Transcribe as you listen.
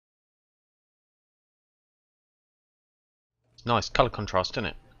Nice colour contrast, isn't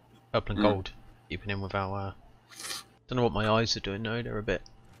it? Purple and gold. Keeping in with our... Don't know what my eyes are doing though, they're a bit...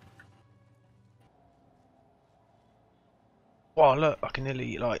 Wow, look, I can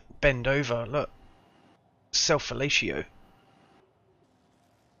nearly like bend over, look. Self-fellatio.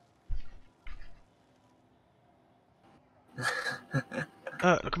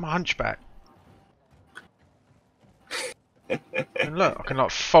 Look at my hunchback. And look, I can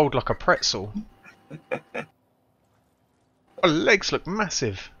like fold like a pretzel. My legs look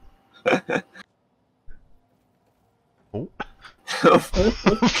massive. Oh.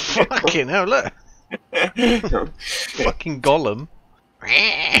 Fucking hell, look. Fucking Gollum.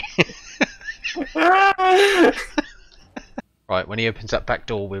 Right, when he opens that back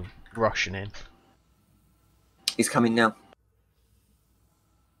door, we're rushing in. He's coming now.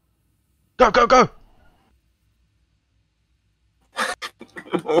 Go, go, go!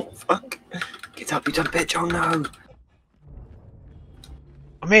 Oh, fuck. Get up, you dumb bitch. Oh, no.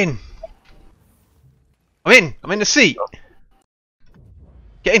 I'm in. I'm in. I'm in the seat.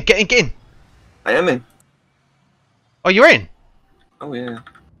 Get in, get in, get in. I am in. Oh, you're in? Oh, yeah.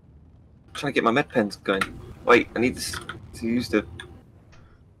 I'm trying to get my med pens going. Wait, I need this to use the...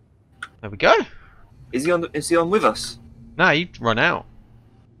 There we go. Is he on with us? No, you run out.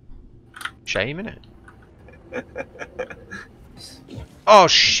 Shame, innit? Oh,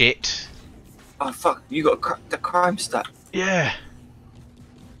 shit. Oh, fuck. You got the crime stat. Yeah.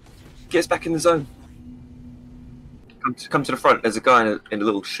 Get us back in the zone. Come to the front. There's a guy in a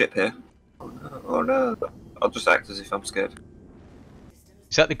little ship here. Oh, no. Oh, no. I'll just act as if I'm scared.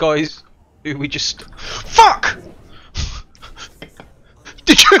 Is that the guys who we just... Fuck!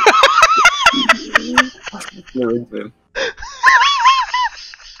 Did you... You're into him.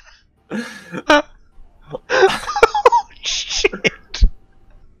 Oh, shit!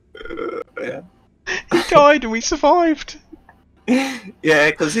 Yeah. He died and we survived.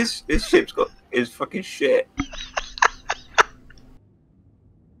 Yeah, because his ship's got his fucking shit.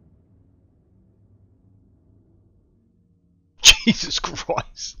 Jesus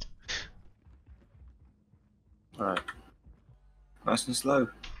Christ. Alright. Nice and slow.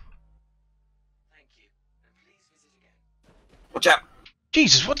 Thank you. And please visit again. Watch out!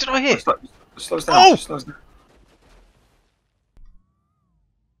 Jesus, what did I hit? Slow us down. Oh! Slow us down.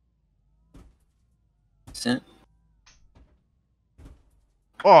 That's it.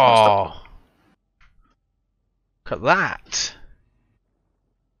 Oh. Look at that.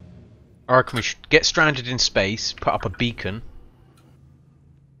 I reckon we should get stranded in space, put up a beacon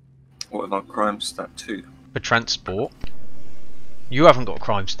What about crime stat 2? for transport. You haven't got a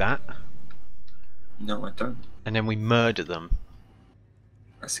crime stat. No, I don't. And then we murder them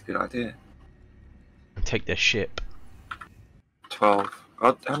That's a good idea. and take their ship. 12.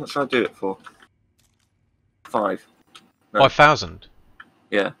 How much should I do it for? 5. No. 5,000?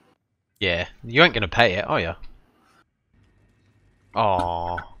 Yeah. Yeah. You ain't gonna pay it, are you?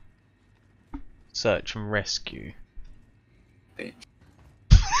 Oh. Search and rescue. Bitch.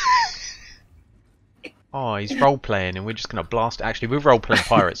 Oh, he's role playing and we're just gonna blast. Actually, we're role playing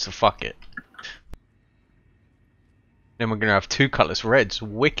pirates, so fuck it. Then we're gonna have 2 Cutlass Reds.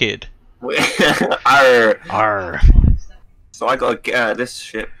 Wicked. Arr. Arr. So I gotta get out of this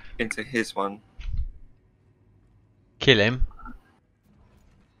ship into his one. Kill him.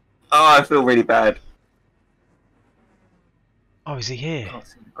 Oh, I feel really bad. Oh, is he here?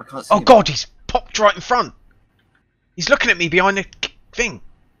 I can't see Oh him. god, he's popped right in front. He's looking at me behind the thing.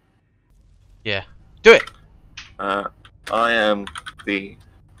 Yeah. Do it. I am the...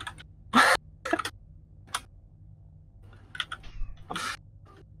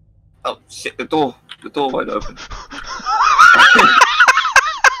 Oh shit, the door won't open.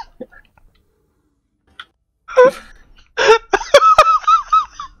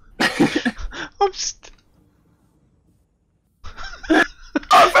 I'm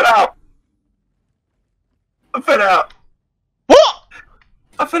I fell out! I fell out! What?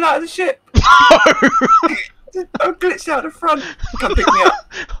 I fell out of the ship! No! I glitched out the front! Come pick me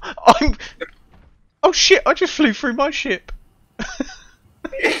up! Oh shit, I just flew through my ship.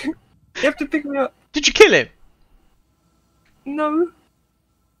 You have to pick me up! Did you kill him? No!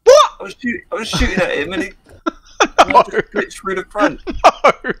 What? I was shooting at him and he No. glitched through the front. No!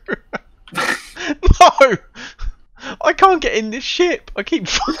 No! I can't get in this ship. I keep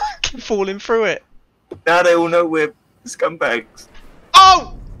falling through it. Now they all know we're scumbags.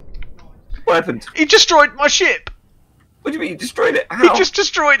 Oh! What happened? He destroyed my ship. What do you mean you destroyed it? How? He just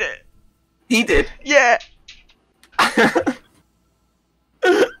destroyed it. He did. Yeah. Has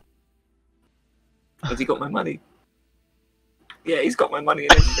he got my money? Yeah, he's got my money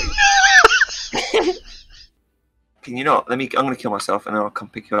and everything. Can you not? I'm gonna kill myself and then I'll come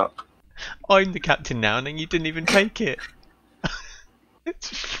pick you up. I'm the captain now, and then you didn't even take it. It's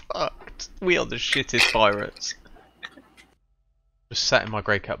fucked. We are the shittest pirates. Just sat in my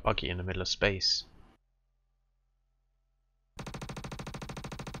grey cat buggy in the middle of space. I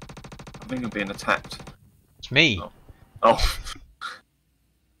think I'm being attacked. It's me. Oh.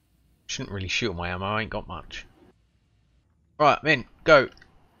 Shouldn't really shoot my ammo, I ain't got much. Right, I'm in. Go.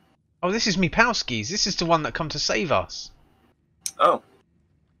 Oh, this is me Powskis. This is the one that come to save us. Oh.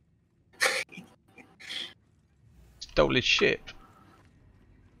 Stole his ship.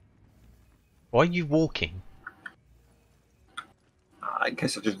 Why are you walking? I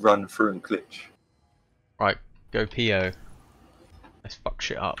guess I'll just run through and glitch. Right, go PO. Let's fuck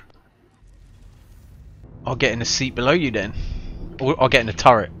shit up. I'll get in a seat below you then. Or I'll get in a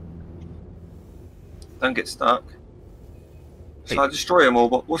turret. Don't get stuck. Wait. Shall I destroy them all?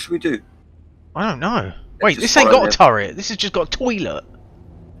 What should we do? I don't know. Wait, just this ain't follow got a turret. This has just got a toilet.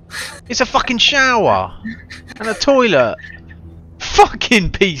 It's a fucking shower. And a toilet.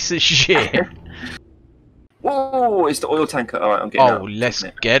 Fucking piece of shit. Whoa, it's the oil tanker. Alright, I'm getting out. Oh, let's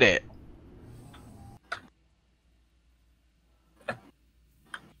get it. Oh,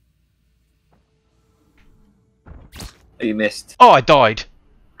 you missed. Oh, I died.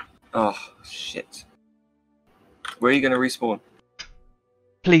 Oh, shit. Where are you going to respawn?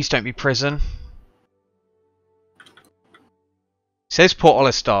 Please don't be prison. It says Port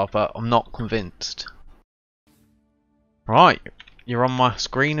Olistar, but I'm not convinced. Right, you're on my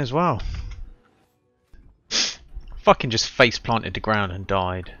screen as well. Fucking just face planted the ground and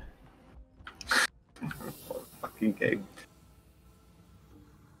died. Fucking game.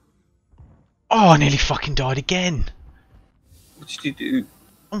 Oh, I nearly fucking died again. What did you do?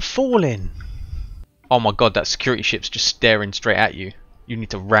 I'm falling. Oh my god, that security ship's just staring straight at you. You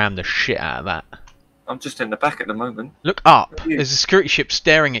need to ram the shit out of that. I'm just in the back at the moment. Look up. Where are you? There's a security ship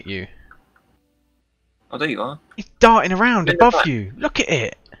staring at you. Oh, there you are. He's darting around In the above back. you. Look at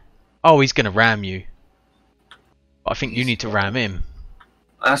it. Oh, he's gonna ram you. I think you need to ram him.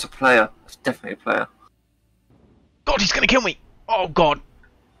 That's a player. That's definitely a player. God, he's gonna kill me. Oh god.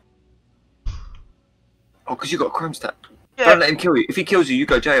 Oh, because you got a crime stat. Yeah. Don't let him kill you. If he kills you, you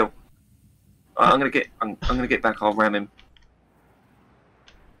go jail. Alright, I'm gonna get back. I'll ram him.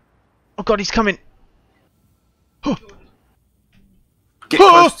 Oh god, he's coming. Get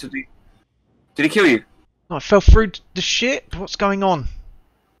close to the. Did he kill you? No, I fell through the ship. What's going on?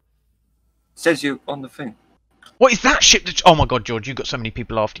 Says you on the thing. What is that ship? Oh my god, George, you got so many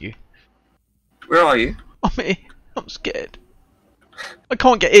people after you. Where are you? I'm scared. I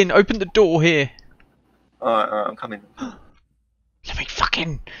can't get in. Open the door here. Alright, I'm coming. Let me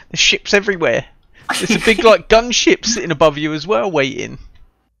fucking. There's ships everywhere. There's a big like gunship sitting above you as well, waiting.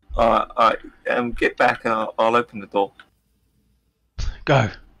 Alright, get back and I'll open the door. Go.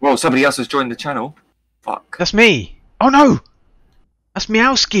 Well, somebody else has joined the channel. Fuck. That's me. Oh no! That's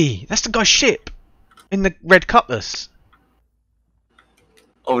Meowski. That's the guy's ship. In the red cutlass.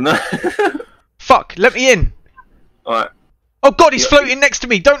 Oh no. Fuck, let me in. Alright. Oh god, he's floating next to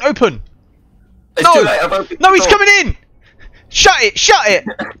me. Don't open. It's No! too late. I've opened No, the he's door. coming in! Shut it! Shut it!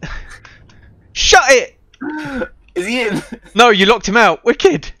 Shut it! Is he in? No, you locked him out.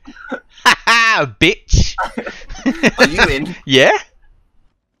 Wicked. Haha, bitch. Are you in? Yeah?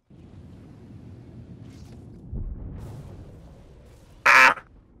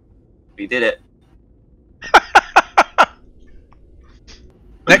 We did it.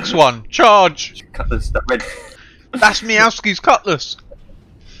 Next one. Charge. Cut the stuff red. That's Meowski's cutlass.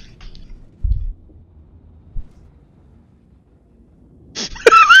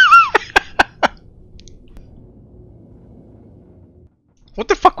 What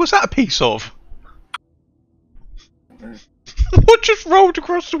the fuck was that a piece of? What just rolled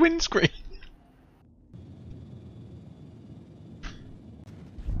across the windscreen?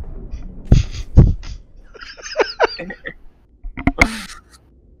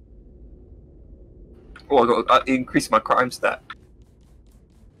 Oh, I increased my crime stat.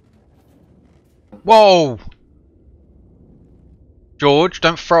 Whoa! George,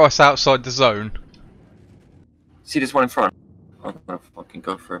 don't throw us outside the zone. See this one in front? I'm gonna fucking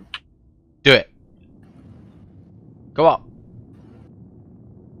go for him. Do it. Go up.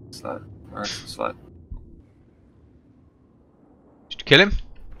 Slow. Alright, slow. Did you kill him?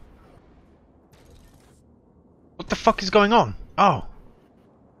 What the fuck is going on? Oh.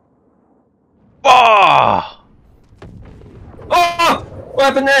 Oh! Oh! What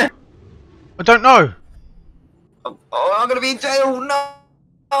happened there? I don't know. Oh, I'm gonna be in jail! No!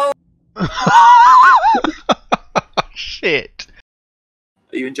 Shit.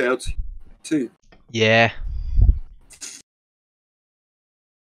 Are you in jail too? Yeah.